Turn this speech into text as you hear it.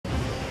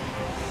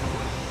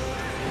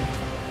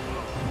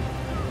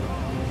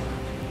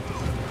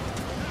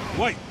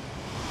Wait,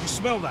 you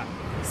smell that?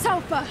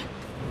 Sulfur!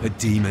 A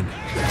demon.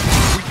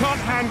 We can't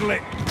handle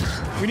it.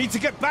 We need to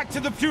get back to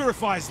the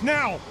purifiers,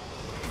 now!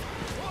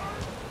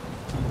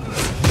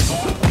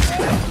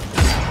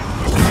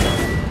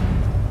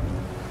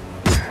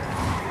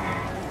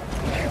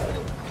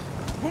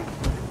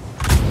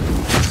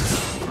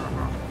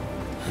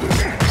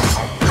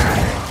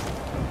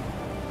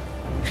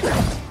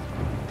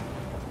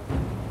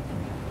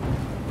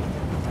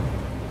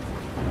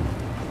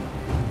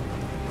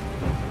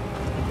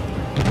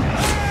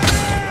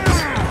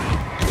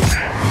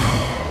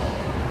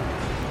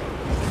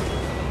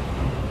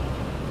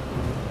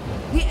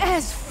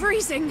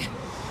 Freezing!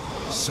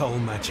 Soul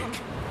magic.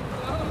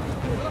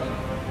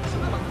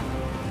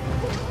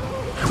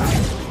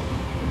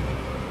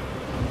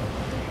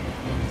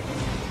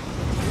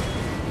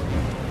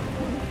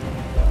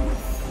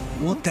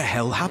 What the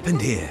hell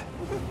happened here?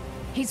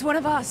 He's one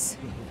of us.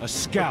 A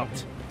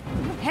scout.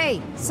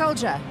 Hey,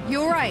 soldier,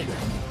 you alright?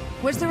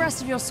 Where's the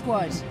rest of your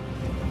squad?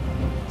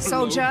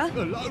 Soldier?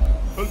 Hello?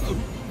 Hello?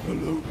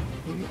 Hello?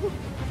 Hello?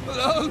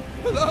 Hello?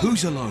 Hello?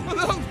 Who's alone?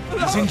 Hello?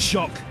 Hello? He's in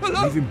shock.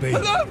 Hello? Leave him be.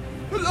 Hello?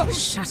 Hello?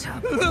 Shut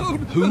up. Hello?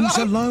 Who's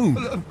alone?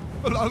 Hello?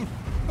 Hello?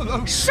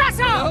 Hello? Shut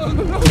up!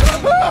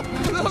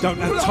 Don't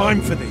have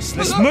time for this.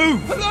 Let's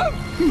move! Hello?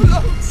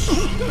 Hello?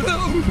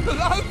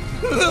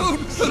 Hello?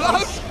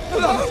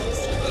 Hello?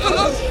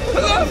 Hello?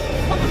 Hello?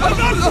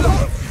 Hello? Hello?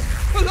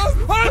 Hello?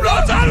 I'm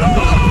not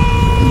alone!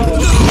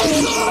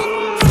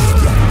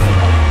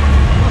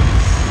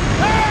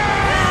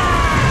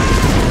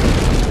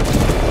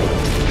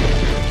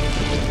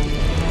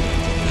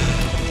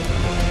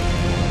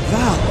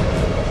 Val!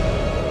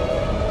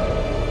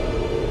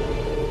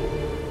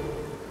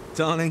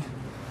 Darling,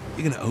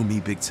 you're gonna owe me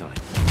big time.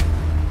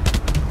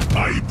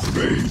 I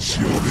praise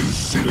your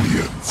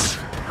resilience,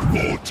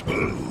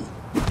 mortal.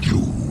 You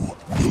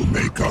will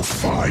make a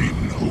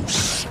fine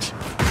host.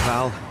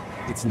 Val,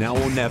 it's now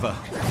or never.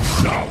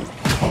 Now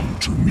come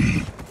to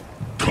me.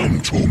 Come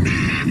to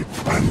me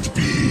and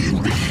be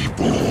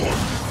reborn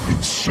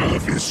in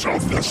service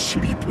of the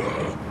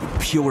Sleeper.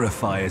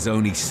 Purifiers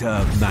only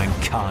serve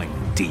mankind,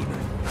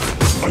 demon.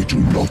 I do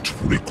not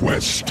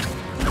request.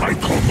 I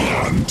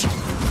command.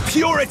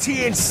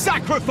 Purity and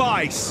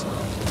sacrifice!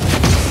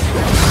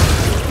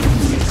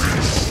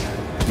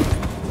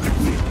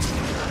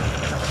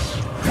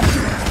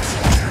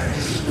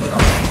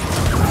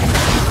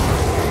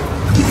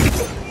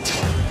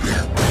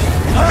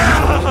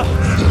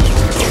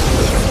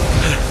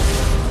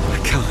 I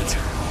can't.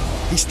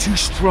 He's too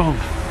strong.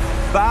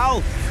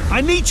 Val,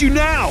 I need you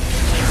now!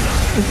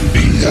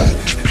 Be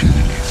at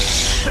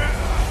peace.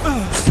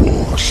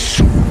 For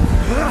soon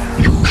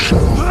you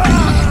shall be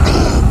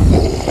no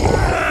more.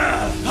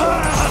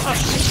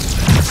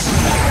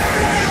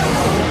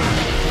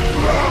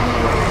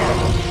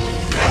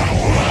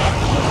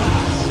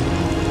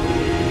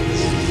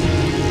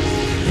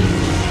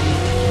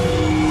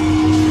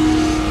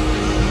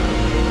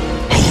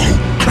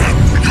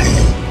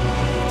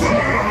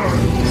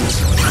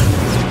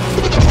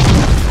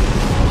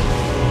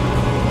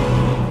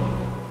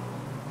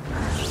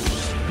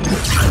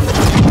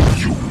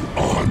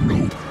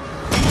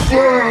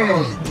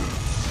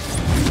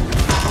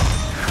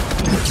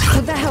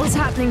 What the hell's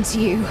happening to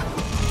you?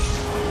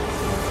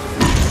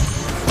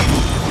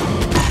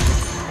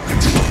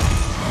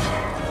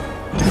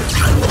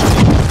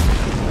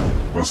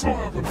 That's not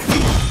happening.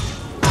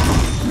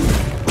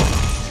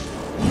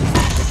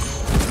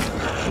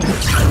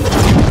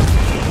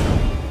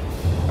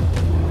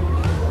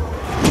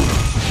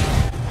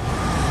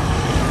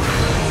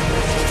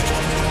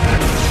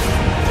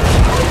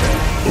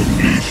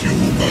 Only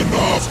human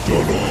after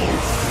all.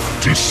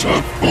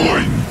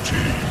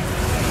 Disappointing.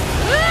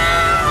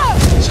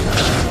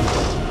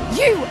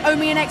 You owe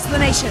me an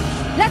explanation.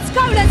 Let's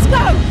go, let's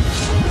go!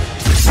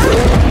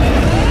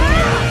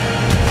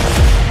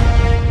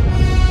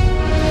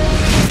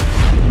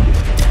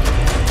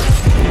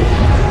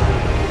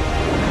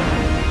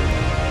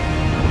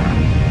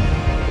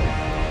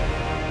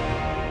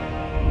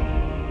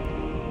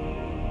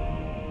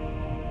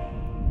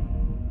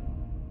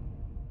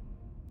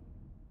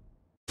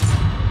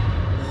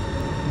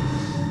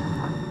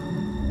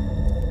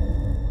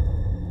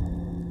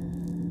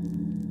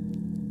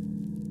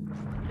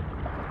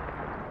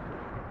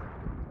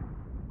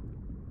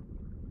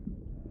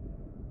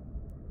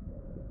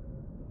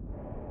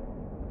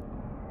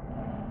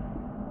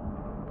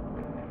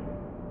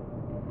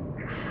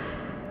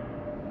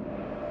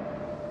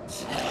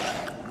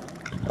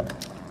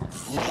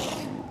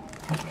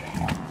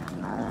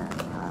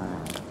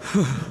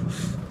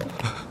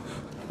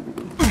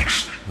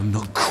 I'm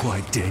not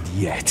quite dead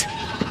yet.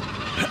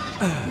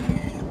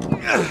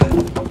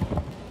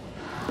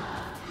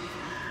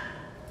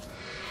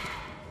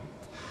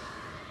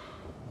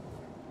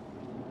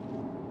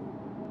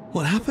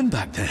 What happened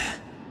back there?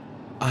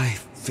 I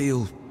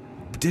feel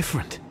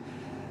different.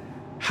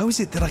 How is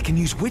it that I can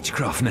use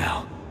witchcraft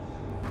now?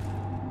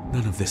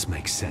 None of this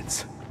makes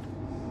sense.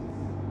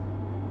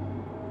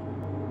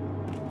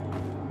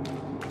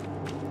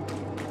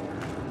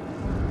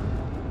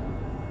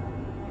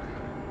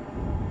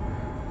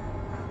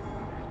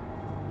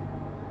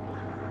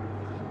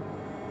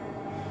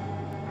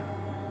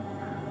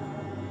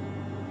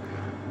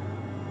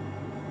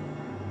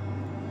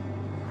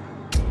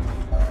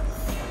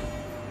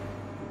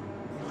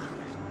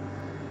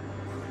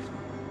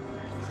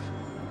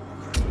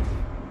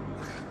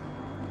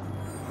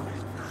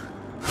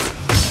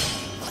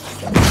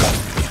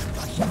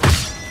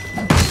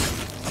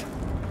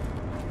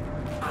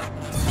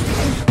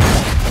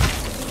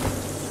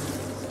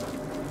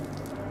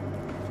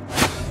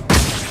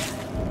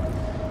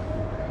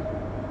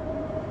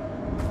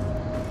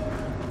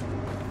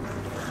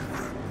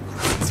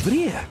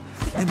 here?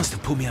 They must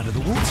have pulled me out of the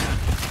water.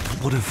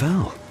 What of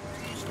Val?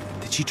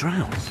 Did she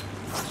drown?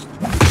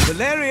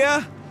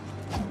 Valeria!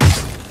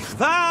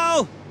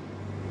 Val!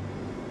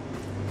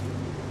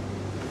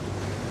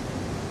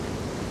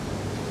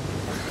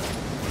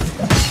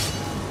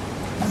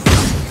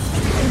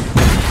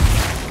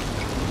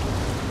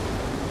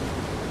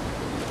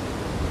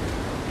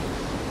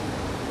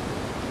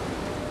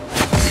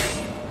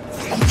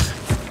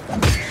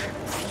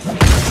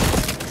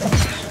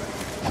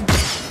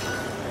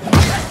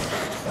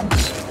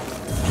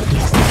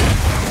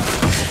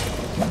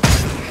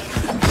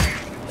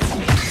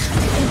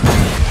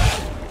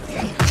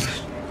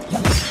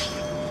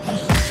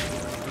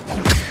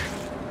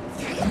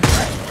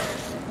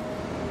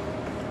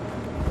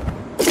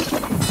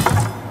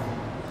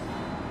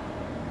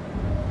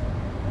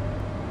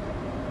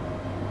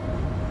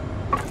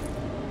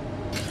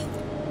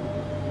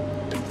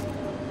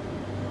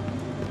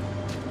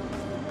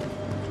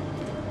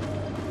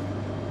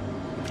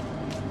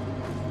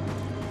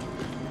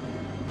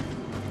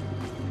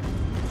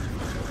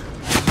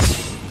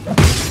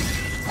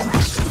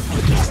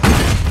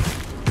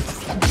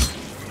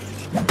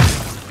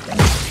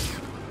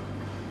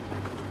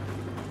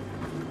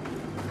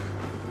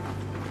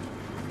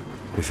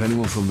 If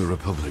anyone from the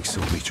Republic saw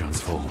me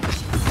transform,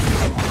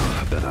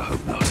 I better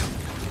hope not.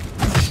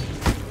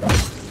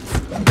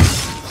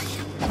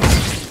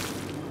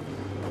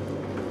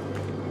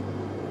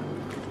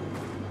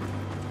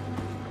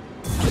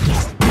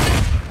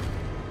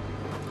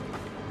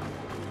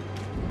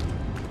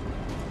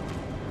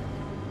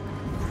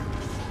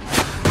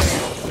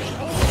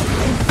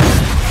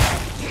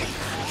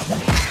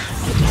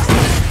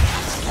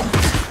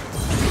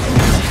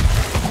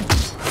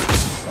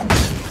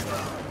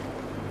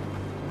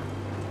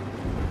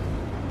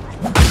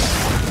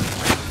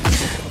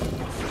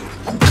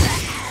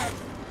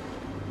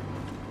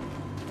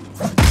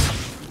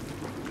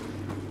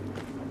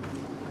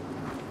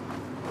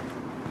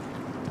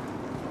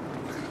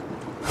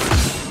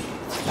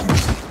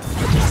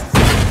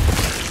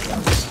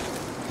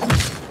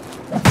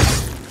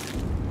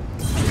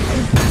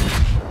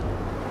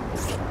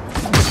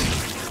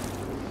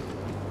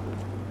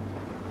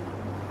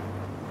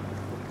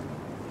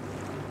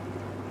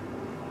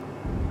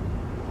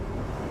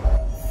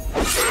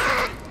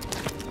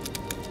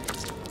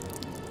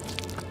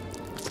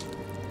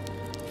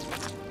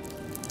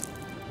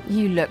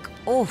 You look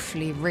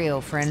awfully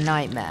real for a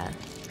nightmare.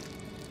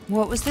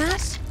 What was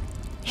that?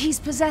 He's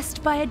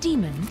possessed by a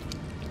demon?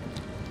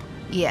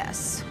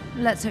 Yes.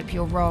 Let's hope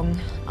you're wrong.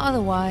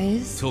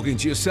 Otherwise... Talking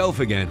to yourself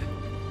again.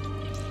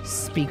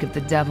 Speak of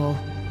the devil.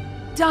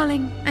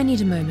 Darling, I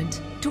need a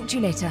moment. Talk to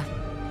you later.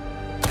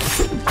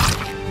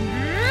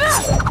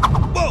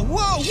 Whoa,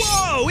 whoa,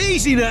 whoa!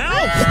 Easy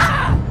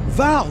now!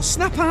 Val,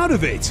 snap out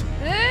of it!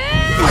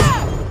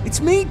 It's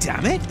me,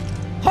 damn it!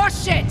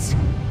 Horseshit!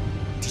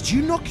 Did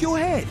you knock your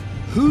head?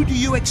 Who do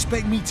you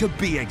expect me to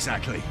be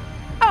exactly?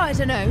 Oh, I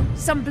don't know.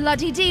 Some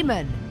bloody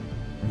demon.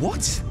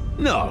 What?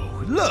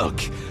 No, look.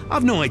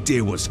 I've no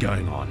idea what's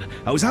going on.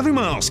 I was having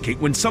my ass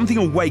kicked when something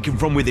awakened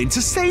from within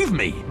to save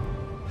me.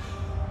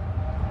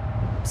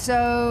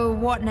 So,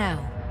 what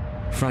now?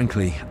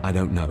 Frankly, I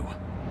don't know.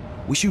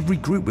 We should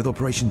regroup with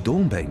Operation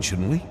Dawnbane,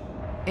 shouldn't we?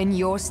 In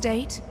your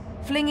state?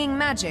 Flinging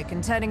magic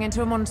and turning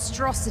into a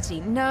monstrosity?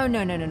 No.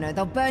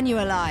 They'll burn you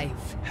alive.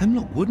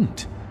 Hemlock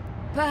wouldn't.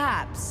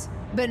 Perhaps.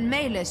 But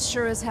Maylis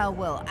sure as hell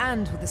will,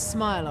 and with a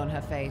smile on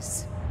her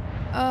face.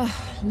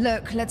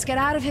 Look, let's get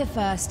out of here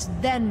first,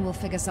 then we'll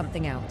figure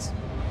something out.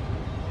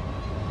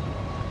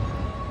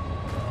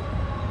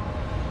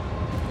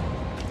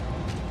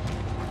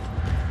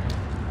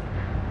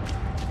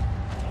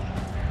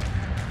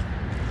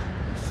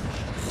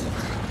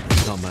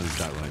 Can't manage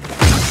that right now.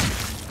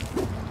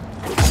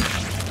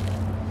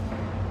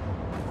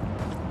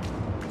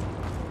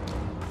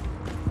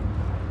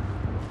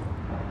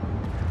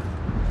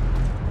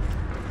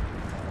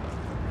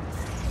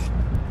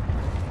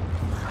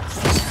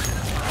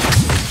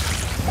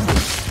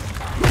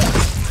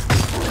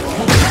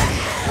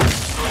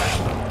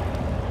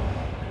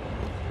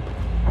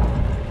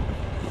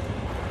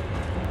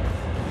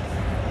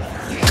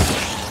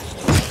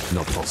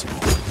 Not possible.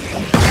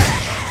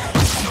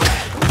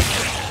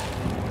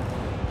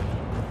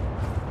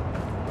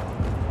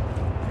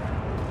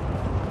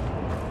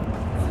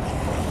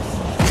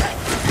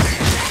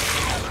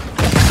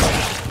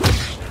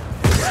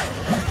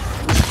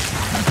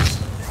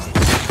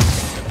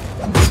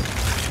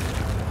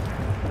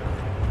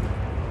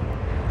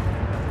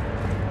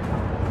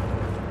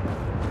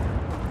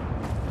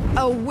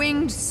 A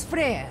winged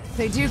sphere.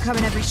 They do come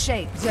in every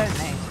shape, don't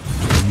they?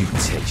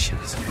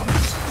 Mutations.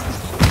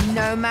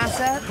 No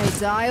matter, they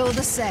die all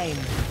the same.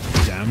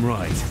 Damn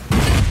right.